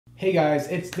Hey guys,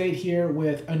 it's Nate here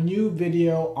with a new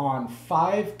video on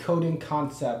 5 coding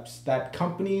concepts that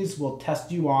companies will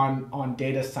test you on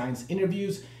data science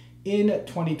interviews in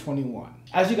 2021.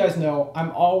 As you guys know,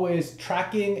 I'm always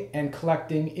tracking and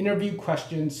collecting interview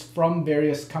questions from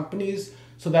various companies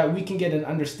so that we can get an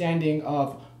understanding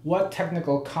of what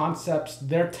technical concepts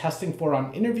they're testing for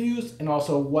on interviews and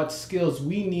also what skills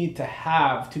we need to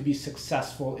have to be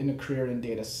successful in a career in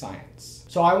data science.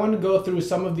 So I want to go through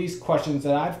some of these questions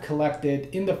that I've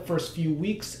collected in the first few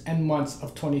weeks and months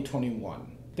of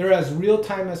 2021. They're as real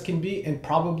time as can be and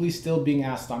probably still being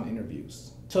asked on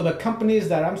interviews. So the companies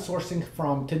that I'm sourcing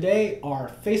from today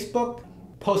are Facebook,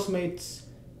 Postmates,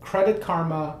 Credit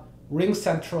Karma,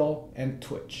 RingCentral, and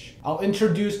Twitch. I'll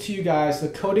introduce to you guys the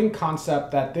coding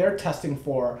concept that they're testing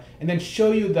for and then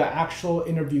show you the actual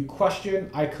interview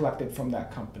question I collected from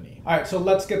that company. All right, so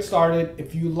let's get started.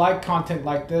 If you like content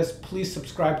like this, please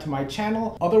subscribe to my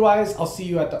channel. Otherwise, I'll see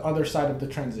you at the other side of the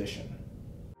transition.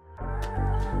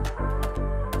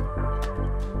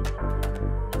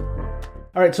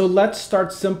 All right, so let's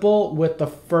start simple with the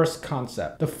first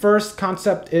concept. The first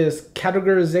concept is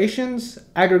categorizations,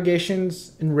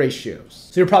 aggregations, and ratios.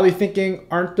 So you're probably thinking,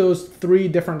 aren't those 3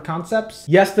 different concepts?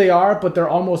 Yes, they are, but they're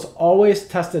almost always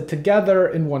tested together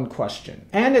in one question.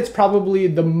 And it's probably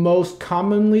the most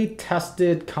commonly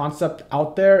tested concept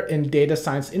out there in data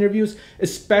science interviews,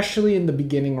 especially in the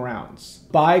beginning rounds.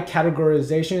 By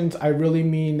categorizations, I really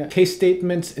mean case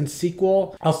statements in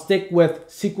SQL. I'll stick with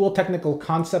SQL technical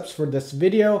concepts for this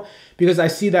video because I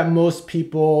see that most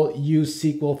people use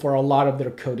SQL for a lot of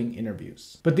their coding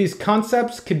interviews. But these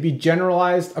concepts could be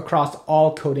generalized across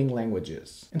all coding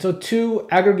languages. And so 2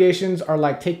 aggregations are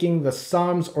like taking the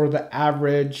sums or the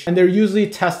average, and they're usually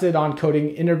tested on coding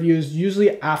interviews,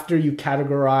 usually after you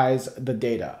categorize the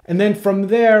data. And then from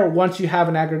there, once you have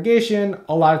an aggregation,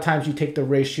 a lot of times you take the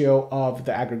ratio of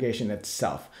the aggregation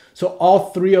itself. So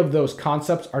all 3 of those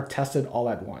concepts are tested all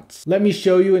at once. Let me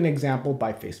show you an example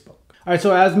by Facebook. All right,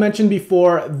 so as mentioned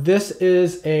before, this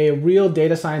is a real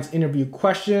data science interview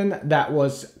question that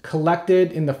was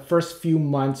collected in the first few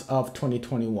months of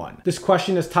 2021. This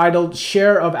question is titled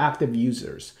Share of Active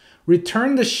Users.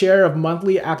 Return the share of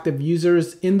monthly active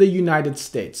users in the United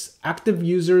States. Active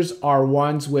users are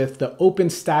ones with the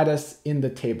open status in the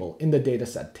table, in the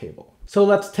dataset table. So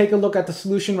let's take a look at the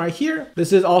solution right here.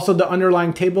 This is also the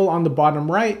underlying table on the bottom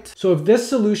right. So if this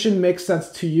solution makes sense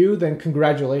to you, then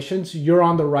congratulations, you're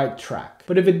on the right track.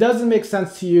 But if it doesn't make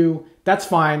sense to you, that's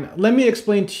fine. Let me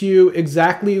explain to you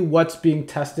exactly what's being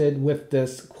tested with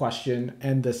this question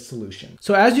and this solution.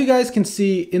 So as you guys can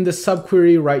see in the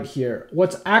subquery right here,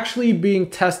 what's actually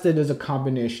being tested is a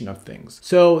combination of things.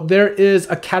 So there is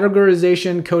a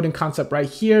categorization coding concept right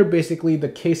here, basically the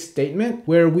case statement,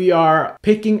 where we are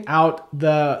picking out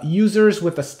the users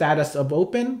with a status of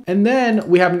open. And then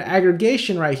we have an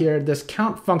aggregation right here, this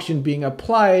count function being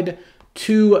applied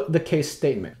to the case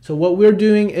statement. So what we're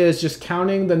doing is just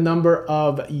counting the number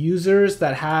of users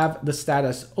that have the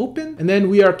status open, and then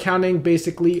we are counting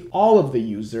basically all of the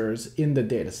users in the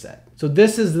data set. So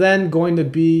this is then going to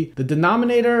be the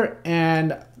denominator,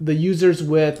 and the users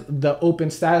with the open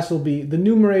status will be the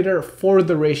numerator for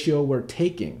the ratio we're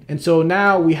taking. And so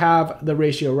now we have the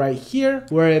ratio right here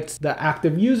where it's the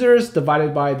active users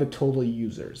divided by the total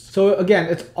users. So again,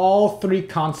 it's all 3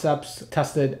 concepts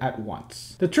tested at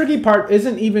once. The tricky part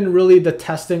isn't even really the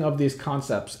testing of these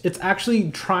concepts. It's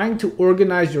actually trying to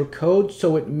organize your code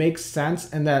so it makes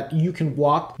sense and that you can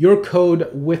walk your code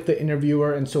with the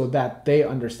interviewer and so that they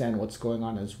understand what's going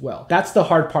on as well. That's the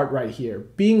hard part right here,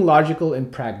 being logical and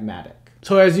pragmatic.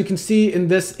 So as you can see in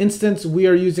this instance, we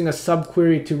are using a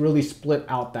subquery to really split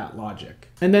out that logic.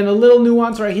 And then a little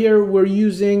nuance right here, we're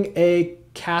using a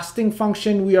casting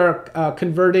function. We are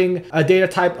converting a data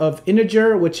type of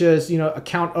integer, which is a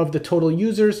count of the total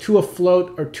users, to a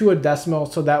float or to a decimal,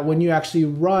 so that when you actually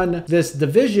run this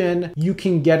division, you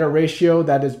can get a ratio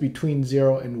that is between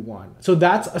 0 and 1. So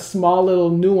that's a small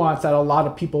little nuance that a lot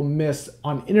of people miss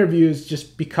on interviews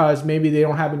just because maybe they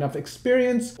don't have enough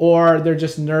experience or they're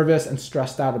just nervous and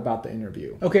stressed out about the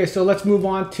interview. Okay, so let's move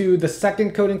on to the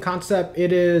second coding concept.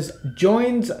 It is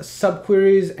joins,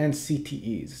 subqueries, and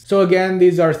CTEs. So again,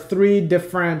 these are 3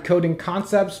 different coding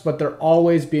concepts, but they're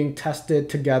always being tested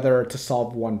together to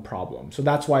solve one problem. So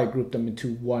that's why I grouped them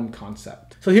into one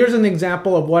concept. So here's an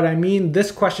example of what I mean.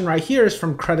 This question right here is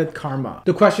from Credit Karma.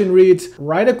 The question reads,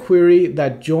 write a query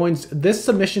that joins this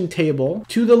submission table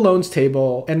to the loans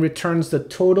table and returns the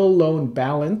total loan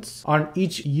balance on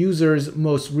each user's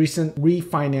most recent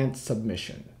refinance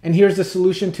submission. And here's the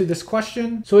solution to this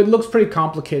question. So it looks pretty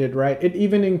complicated, right? It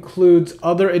even includes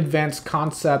other advanced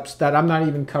concepts that I'm not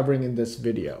even covering in this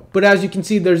video. But as you can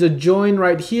see, there's a join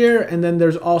right here, and then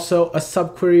there's also a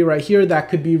subquery right here that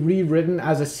could be rewritten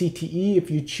as a CTE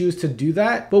if you choose to do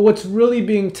that. But what's really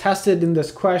being tested in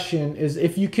this question is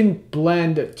if you can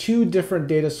blend two different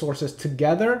data sources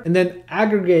together and then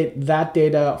aggregate that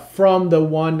data from the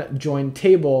one join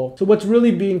table. So what's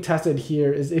really being tested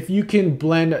here is if you can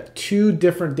blend two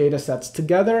different data sets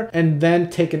together and then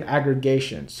take an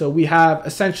aggregation. So we have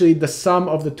essentially the sum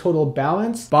of the total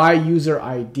balance by user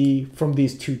ID from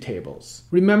these two tables.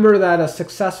 Remember that a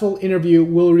successful interview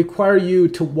will require you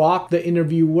to walk the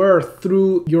interviewer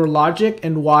through your logic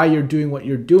and why you're doing what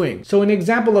you're doing. So an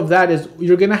example of that is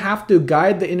you're going to have to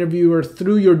guide the interviewer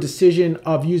through your decision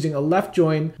of using a left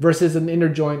join versus an inner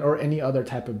join or any other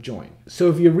type of join. So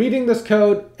if you're reading this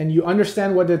code and you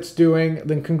understand what it's doing,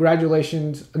 then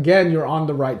congratulations. Again, you're on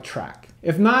the right track.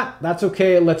 If not, that's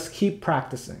okay. Let's keep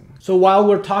practicing. So while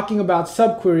we're talking about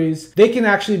subqueries, they can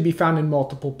actually be found in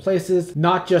multiple places,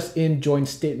 not just in join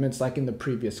statements like in the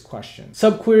previous question.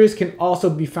 Subqueries can also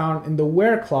be found in the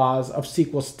where clause of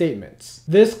SQL statements.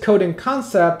 This coding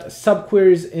concept,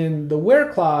 subqueries in the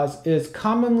where clause, is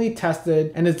commonly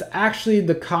tested, and it's actually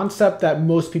the concept that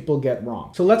most people get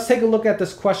wrong. So let's take a look at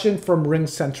this question from Ring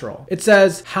Central. It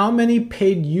says, how many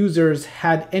paid users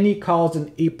had any calls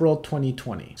in April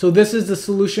 2020? So this is the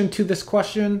solution to this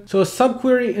question. So a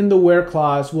subquery in the where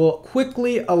clause will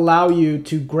quickly allow you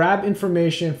to grab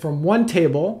information from one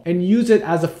table and use it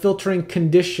as a filtering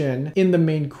condition in the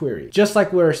main query, just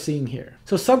like we're seeing here.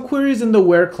 So subqueries in the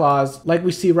where clause, like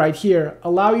we see right here,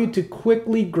 allow you to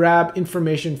quickly grab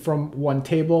information from one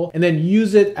table and then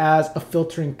use it as a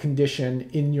filtering condition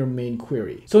in your main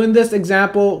query. So in this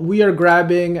example, we are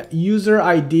grabbing user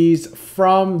IDs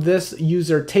from this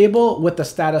user table with the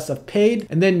status of paid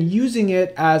and then using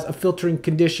it as a filtering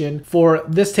condition for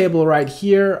this table right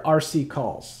here, RC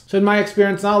calls. So in my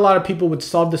experience, not a lot of people would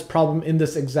solve this problem in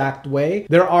this exact way.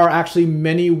 There are actually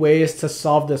many ways to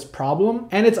solve this problem,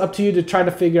 and it's up to you to try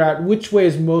to figure out which way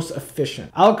is most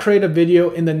efficient. I'll create a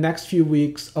video in the next few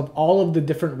weeks of all of the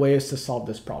different ways to solve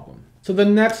this problem. So the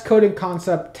next coding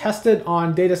concept tested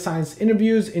on data science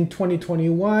interviews in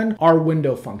 2021 are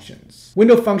window functions.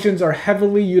 Window functions are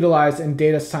heavily utilized in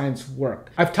data science work.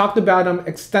 I've talked about them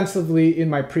extensively in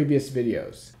my previous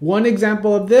videos. One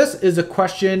example of this is a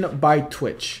question by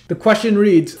Twitch. The question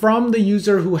reads, from the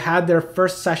user who had their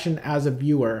first session as a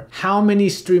viewer, how many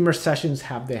streamer sessions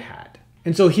have they had?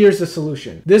 And so here's the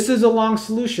solution. This is a long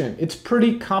solution. It's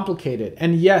pretty complicated.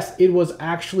 And yes, it was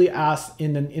actually asked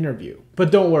in an interview.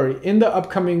 But don't worry, in the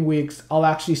upcoming weeks, I'll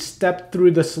actually step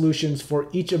through the solutions for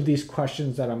each of these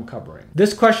questions that I'm covering.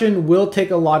 This question will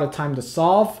take a lot of time to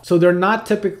solve, so they're not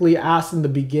typically asked in the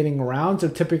beginning rounds. They're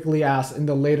typically asked in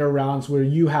the later rounds where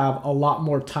you have a lot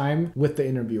more time with the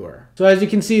interviewer. So as you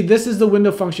can see, this is the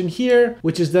window function here,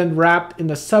 which is then wrapped in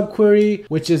the subquery,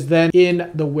 which is then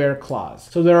in the where clause.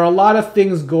 So there are a lot of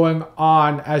things going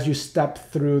on as you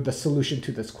step through the solution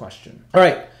to this question. All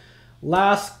right.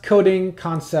 Last coding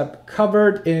concept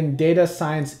covered in data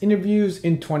science interviews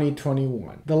in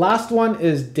 2021. The last one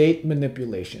is date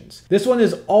manipulations. This one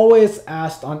is always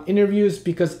asked on interviews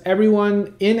because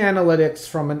everyone in analytics,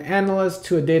 from an analyst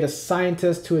to a data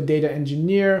scientist to a data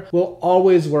engineer, will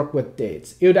always work with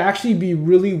dates. It would actually be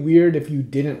really weird if you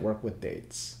didn't work with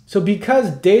dates. So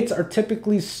because dates are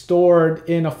typically stored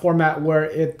in a format where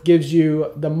it gives you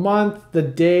the month, the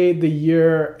day, the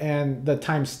year, and the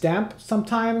timestamp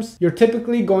sometimes, you're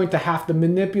typically going to have to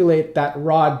manipulate that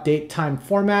raw date time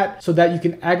format so that you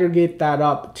can aggregate that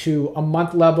up to a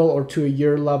month level or to a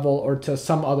year level or to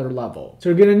some other level. So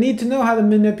you're going to need to know how to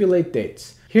manipulate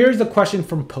dates. Here's the question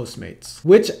from Postmates.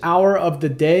 Which hour of the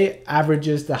day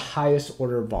averages the highest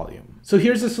order volume? So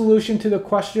here's the solution to the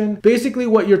question. Basically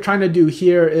what you're trying to do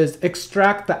here is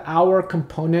extract the hour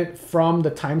component from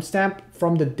the timestamp,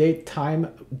 from the date time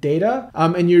data,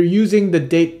 and you're using the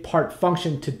date part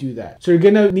function to do that. So you're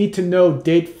gonna need to know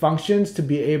date functions to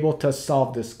be able to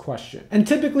solve this question. And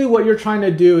typically what you're trying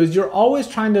to do is you're always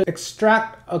trying to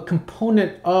extract a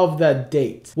component of that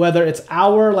date, whether it's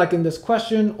hour like in this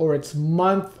question, or it's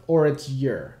month, or it's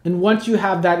year. And once you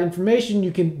have that information,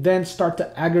 you can then start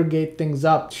to aggregate things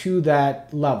up to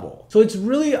that level. So it's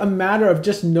really a matter of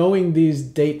just knowing these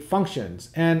date functions.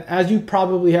 And as you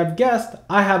probably have guessed,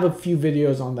 I have a few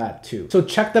videos on that too. So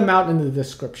check them out in the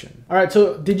description. All right,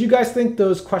 so did you guys think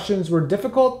those questions were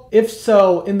difficult? If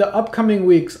so, in the upcoming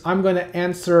weeks, I'm going to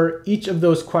answer each of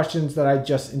those questions that I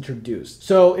just introduced.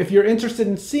 So if you're interested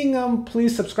in seeing them,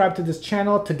 please subscribe to this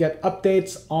channel to get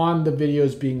updates on the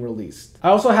videos being released. I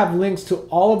also have links to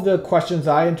all of the questions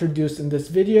I introduced in this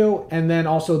video, and then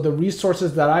also the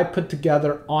resources that I put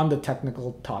together on the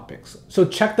technical topics. So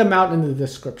check them out in the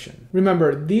description.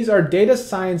 Remember, these are data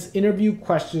science interview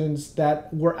questions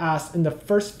that were asked in the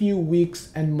first few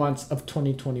weeks and months of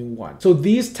 2021. So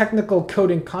these technical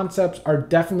coding concepts are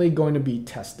definitely going to be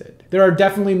tested. There are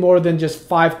definitely more than just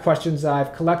 5 questions that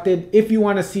I've collected. If you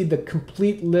want to see the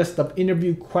complete list of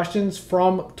interview questions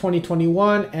from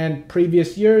 2021 and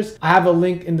previous years, I have a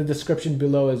link in the description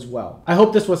below as well. I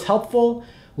hope this was helpful.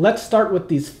 Let's start with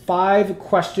these 5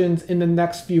 questions in the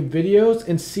next few videos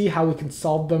and see how we can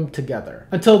solve them together.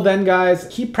 Until then, guys,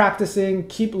 keep practicing,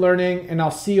 keep learning, and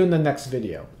I'll see you in the next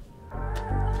video.